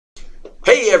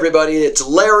Hey everybody, it's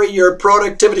Larry, your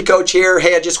productivity coach here.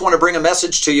 Hey, I just want to bring a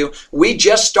message to you. We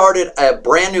just started a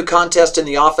brand new contest in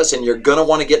the office and you're going to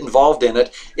want to get involved in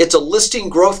it. It's a listing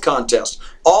growth contest.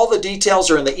 All the details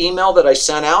are in the email that I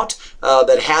sent out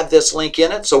that had this link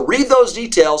in it. So read those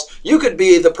details. You could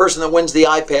be the person that wins the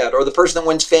iPad or the person that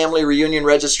wins family reunion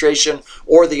registration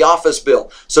or the office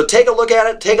bill. So take a look at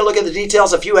it. Take a look at the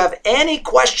details. If you have any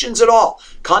questions at all,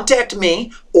 contact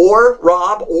me or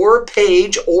Rob or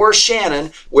Paige or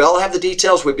Shannon. We all have the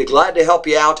details. We'd be glad to help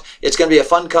you out. It's going to be a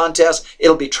fun contest.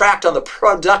 It'll be tracked on the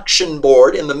production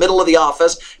board in the middle of the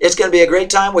office. It's going to be a great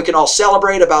time. We can all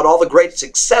celebrate about all the great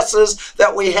successes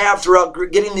that we have throughout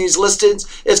getting these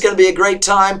listings. It's going to be a great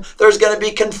time. There's going to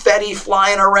be confetti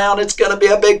flying around. It's going to be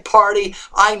a big party.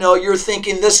 I know you're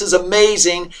thinking this is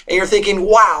amazing and you're thinking,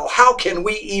 wow, how can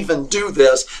we even do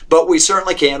this? But we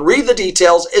certainly can. Read the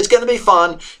details. It's going to be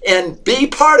fun and be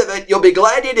part of it. You'll be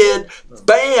glad you did.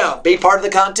 Bam! Be part of the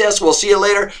contest. We'll see you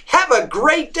later. Have a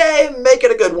great day. Make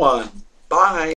it a good one. Bye.